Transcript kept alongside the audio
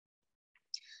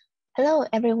Hello,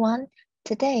 everyone.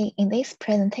 Today, in this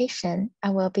presentation,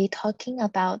 I will be talking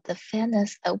about the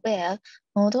fairness-aware,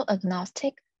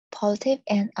 model-agnostic, positive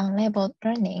and unlabeled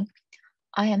learning.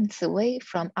 I am Ziwei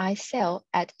from iCell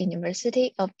at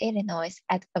University of Illinois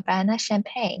at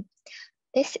Urbana-Champaign.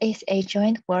 This is a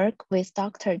joint work with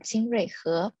Dr. Jingrui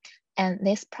He, and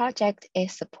this project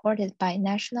is supported by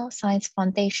National Science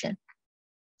Foundation.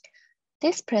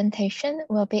 This presentation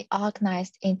will be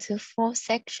organized into 4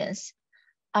 sections.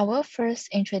 I will first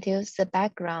introduce the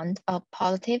background of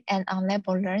positive and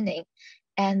unlabeled learning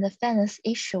and the fairness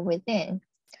issue within.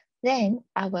 Then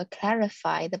I will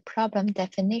clarify the problem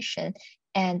definition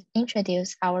and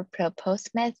introduce our proposed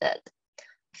method.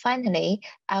 Finally,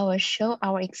 I will show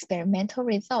our experimental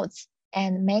results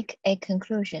and make a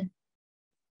conclusion.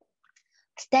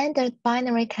 Standard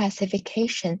binary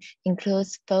classification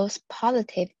includes both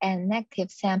positive and negative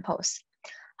samples.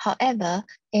 However,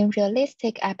 in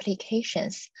realistic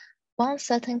applications, one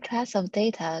certain class of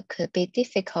data could be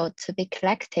difficult to be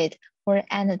collected or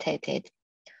annotated.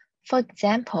 For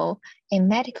example, in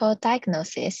medical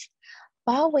diagnosis,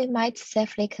 while we might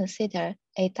safely consider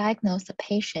a diagnosed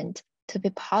patient to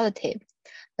be positive,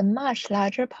 the much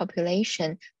larger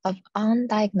population of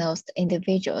undiagnosed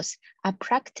individuals are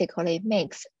practically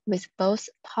mixed with both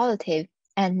positive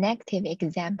and negative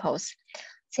examples,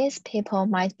 since people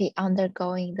might be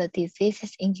undergoing the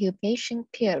disease's incubation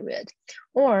period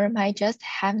or might just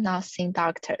have not seen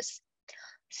doctors.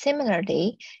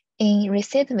 Similarly, in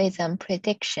recidivism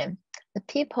prediction, the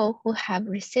people who have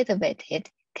recidivated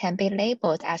can be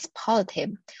labeled as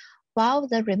positive, while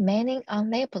the remaining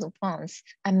unlabeled ones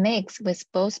are mixed with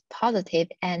both positive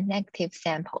and negative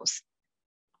samples.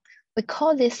 We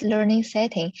call this learning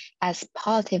setting as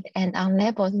positive and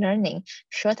unlabeled learning,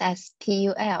 short as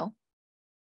PUL.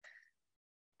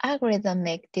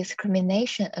 Algorithmic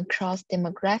discrimination across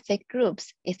demographic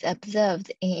groups is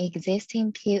observed in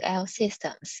existing PUL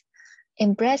systems.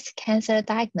 In breast cancer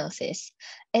diagnosis,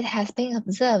 it has been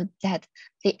observed that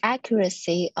the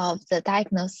accuracy of the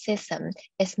diagnosed system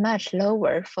is much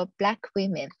lower for Black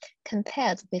women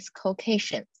compared with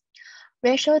Caucasian.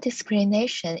 Racial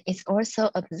discrimination is also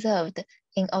observed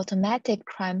in automatic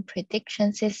crime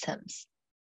prediction systems.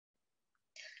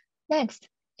 Next,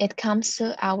 it comes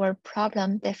to our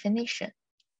problem definition.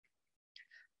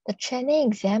 The training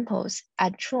examples are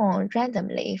drawn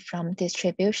randomly from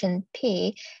distribution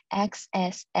P, X,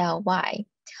 S, L, Y,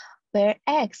 where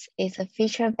X is a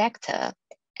feature vector,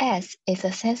 S is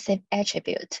a sensitive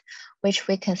attribute, which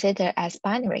we consider as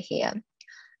binary here.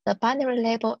 The binary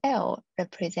label L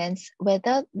represents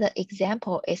whether the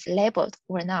example is labeled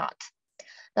or not.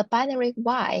 The binary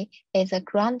Y is a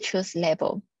ground truth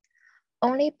label.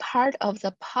 Only part of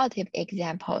the positive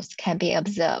examples can be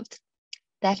observed.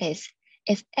 That is,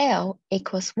 if L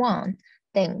equals 1,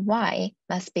 then Y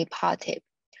must be positive.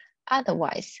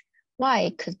 Otherwise,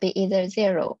 Y could be either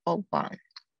 0 or 1.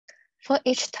 For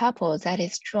each tuple that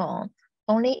is drawn,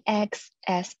 only X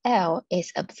as L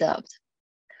is observed.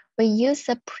 We use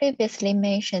the previously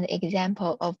mentioned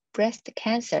example of breast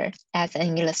cancer as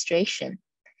an illustration.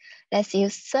 Let's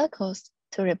use circles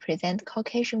to represent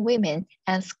Caucasian women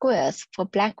and squares for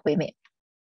Black women.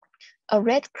 A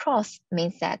red cross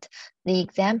means that the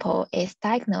example is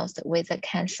diagnosed with a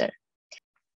cancer.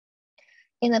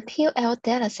 In a PUL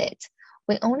dataset,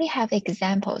 we only have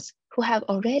examples who have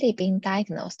already been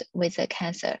diagnosed with a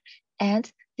cancer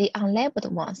and the unlabeled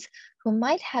ones who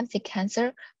might have the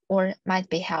cancer or might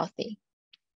be healthy.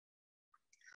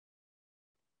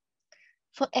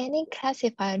 For any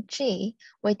classifier G,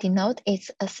 we denote its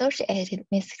associated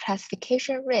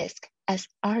misclassification risk as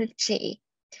RG.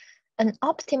 An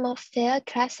optimal fair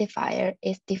classifier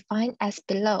is defined as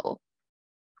below.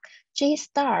 G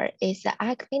star is the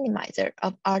arc minimizer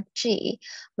of RG,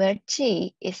 where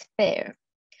G is fair.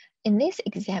 In this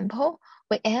example,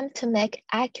 we aim to make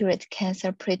accurate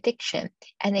cancer prediction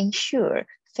and ensure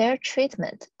fair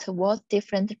treatment toward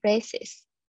different races.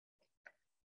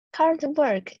 Current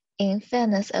work in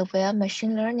fairness-aware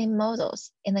machine learning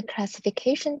models in the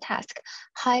classification task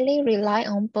highly rely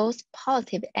on both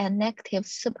positive and negative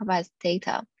supervised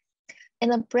data. In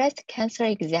the breast cancer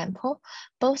example,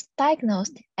 both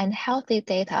diagnosed and healthy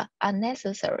data are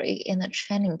necessary in the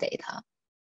training data.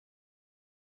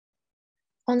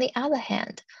 On the other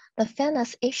hand, the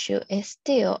fairness issue is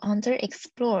still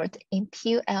underexplored in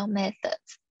PUL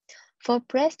methods. For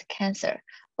breast cancer,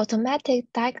 automatic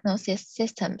diagnosis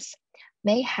systems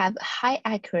may have high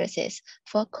accuracies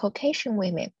for Caucasian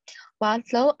women, while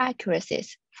low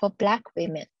accuracies for Black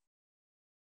women.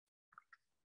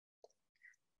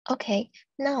 Okay,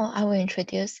 now I will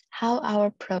introduce how our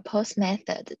proposed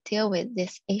method deals with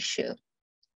this issue.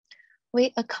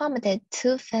 We accommodate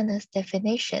two fairness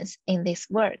definitions in this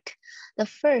work. The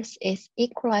first is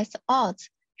equalized odds,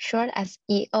 short as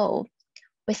EO.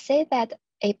 We say that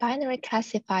a binary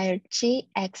classifier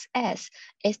GXS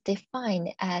is defined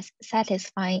as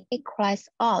satisfying equalized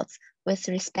odds with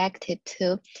respect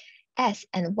to S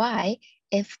and Y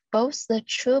if both the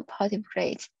true positive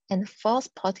rates and false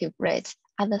positive rates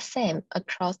are the same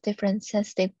across different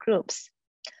sensitive groups.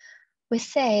 We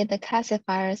say the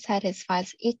classifier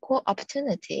satisfies equal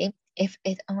opportunity if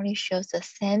it only shows the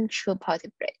same true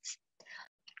positive rates.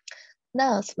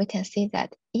 Thus, we can see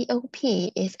that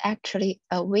EOP is actually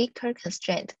a weaker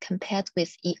constraint compared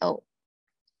with EO.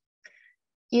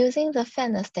 Using the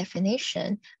fairness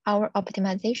definition, our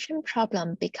optimization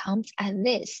problem becomes as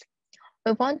this.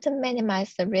 We want to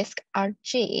minimize the risk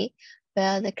RG,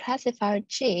 where the classifier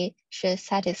G should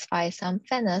satisfy some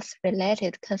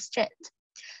fairness-related constraint.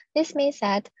 This means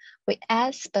that we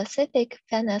add specific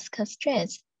fairness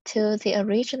constraints to the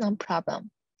original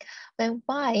problem. When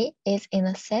Y is in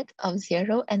a set of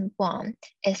 0 and 1,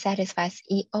 it satisfies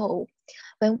EO.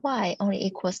 When Y only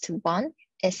equals to 1,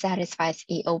 it satisfies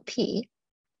EOP.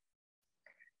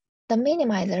 The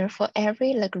minimizer for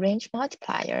every Lagrange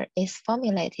multiplier is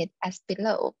formulated as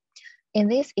below. In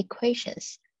these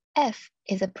equations, F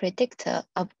is a predictor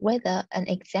of whether an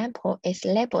example is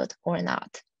labeled or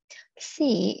not.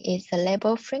 C is the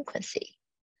label frequency.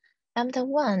 Lambda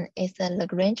 1 is the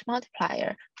Lagrange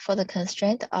multiplier for the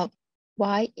constraint of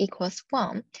Y equals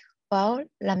 1, while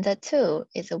lambda 2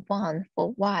 is a 1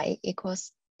 for Y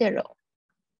equals 0.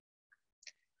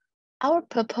 Our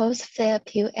proposed fair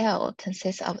PUL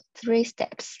consists of 3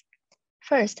 steps.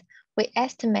 First, we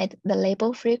estimate the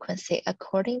label frequency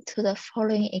according to the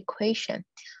following equation,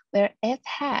 where F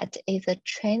hat is a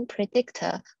trend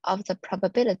predictor of the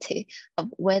probability of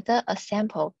whether a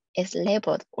sample is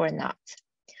labeled or not.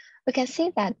 We can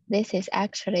see that this is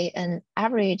actually an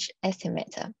average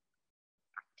estimator,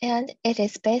 and it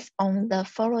is based on the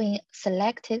following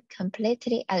selected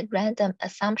completely at random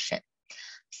assumption,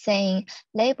 saying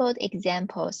labeled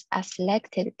examples are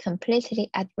selected completely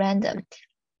at random,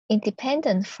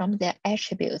 independent from their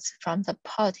attributes from the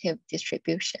positive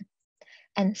distribution.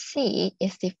 And C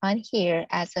is defined here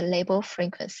as a label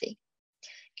frequency.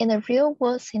 In a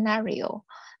real-world scenario,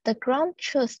 the ground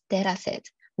truth dataset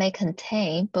may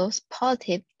contain both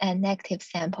positive and negative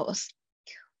samples.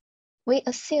 We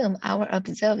assume our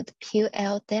observed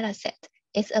PUL dataset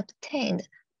is obtained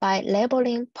by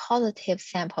labeling positive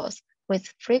samples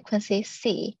with frequency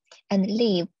C and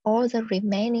leave all the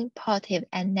remaining positive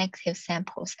and negative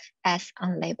samples as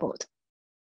unlabeled.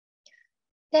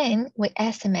 Then we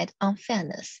estimate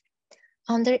unfairness.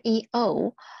 Under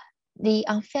EO, the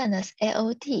unfairness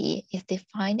AOD is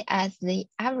defined as the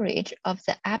average of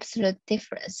the absolute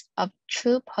difference of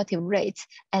true positive rates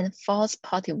and false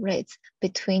positive rates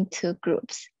between two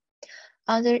groups.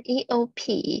 Under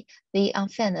EOP, the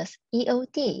unfairness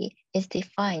EOD is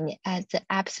defined as the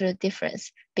absolute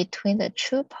difference between the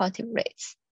true positive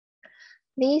rates.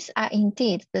 These are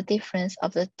indeed the difference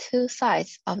of the two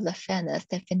sides of the fairness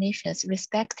definitions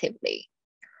respectively.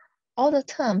 All the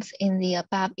terms in the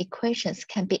above equations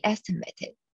can be estimated.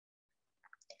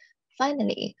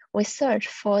 Finally, we search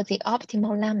for the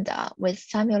optimal lambda with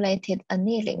simulated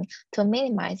annealing to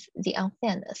minimize the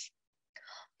unfairness.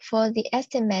 For the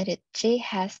estimated G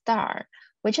hat star,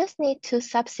 we just need to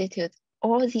substitute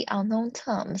all the unknown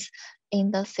terms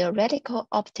in the theoretical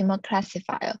optimal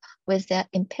classifier with their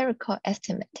empirical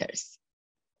estimators.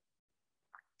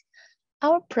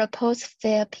 Our proposed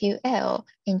fair PUL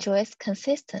enjoys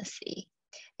consistency.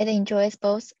 It enjoys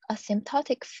both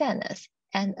asymptotic fairness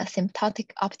and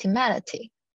asymptotic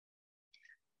optimality.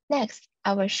 Next,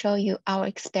 I will show you our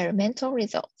experimental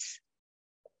results.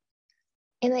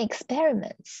 In the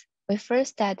experiments, we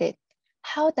first studied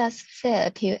how does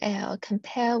fair PUL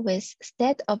compare with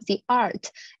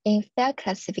state-of-the-art in fair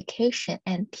classification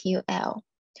and PUL.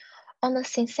 On the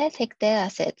synthetic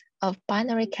dataset of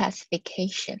binary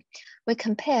classification, we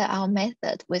compare our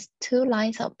method with 2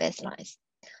 lines of baselines: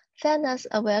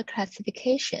 fairness-aware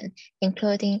classification,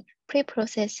 including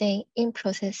pre-processing,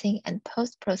 in-processing, and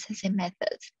post-processing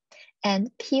methods,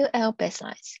 and PUL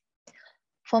baselines.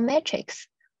 For metrics,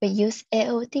 we use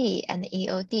AOD and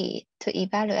EOD to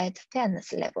evaluate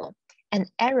fairness level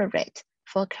and error rate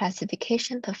for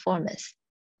classification performance.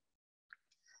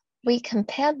 We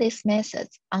compare these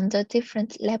methods under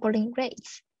different labeling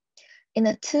rates. In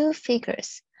the 2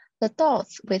 figures, the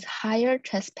dots with higher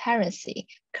transparency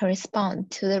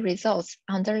correspond to the results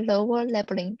under lower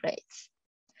labeling rates.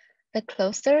 The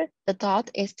closer the dot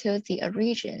is to the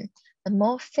origin, the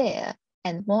more fair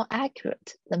and more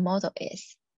accurate the model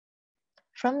is.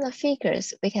 From the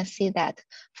figures, we can see that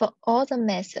for all the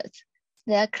methods,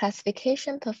 their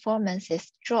classification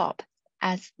performances drop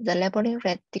as the labeling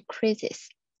rate decreases.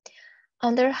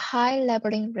 Under high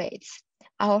labeling rates,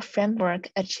 our framework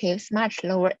achieves much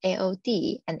lower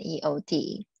AOD and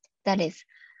EOD, that is,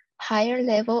 higher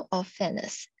level of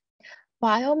fairness,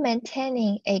 while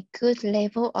maintaining a good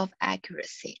level of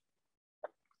accuracy.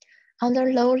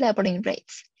 Under low labeling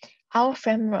rates, our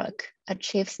framework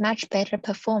achieves much better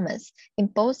performance in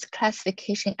both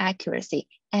classification accuracy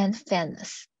and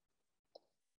fairness.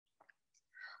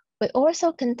 We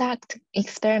also conduct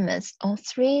experiments on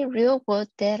 3 real-world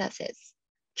datasets,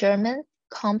 German,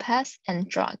 Compass, and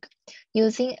drug,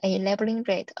 using a labeling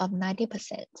rate of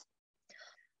 90%.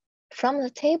 From the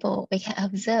table, we can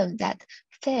observe that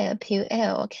fair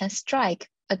PUL can strike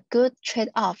a good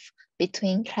trade-off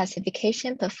between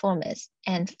classification performance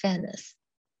and fairness.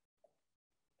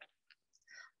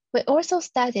 We also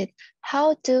studied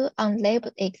how do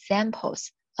unlabeled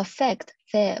examples affect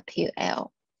fair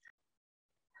PUL.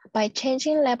 By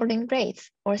changing labeling rates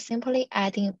or simply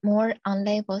adding more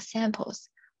unlabeled samples,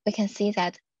 we can see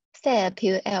that fair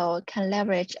PUL can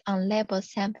leverage unlabeled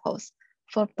samples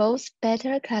for both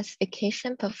better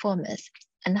classification performance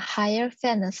and higher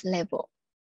fairness level.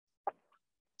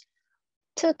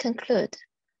 To conclude,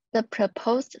 the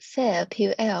proposed fair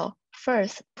PUL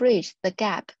first bridged the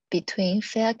gap between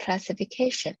fair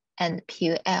classification and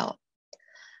PUL.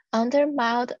 Under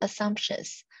mild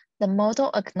assumptions, the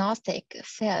model-agnostic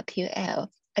fair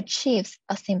PUL achieves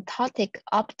asymptotic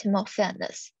optimal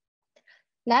fairness.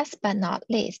 Last but not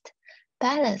least,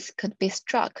 balance could be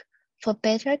struck for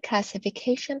better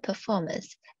classification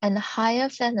performance and higher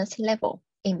fairness level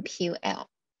in PUL.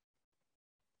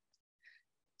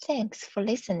 Thanks for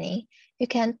listening. You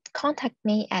can contact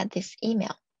me at this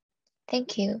email.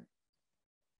 Thank you.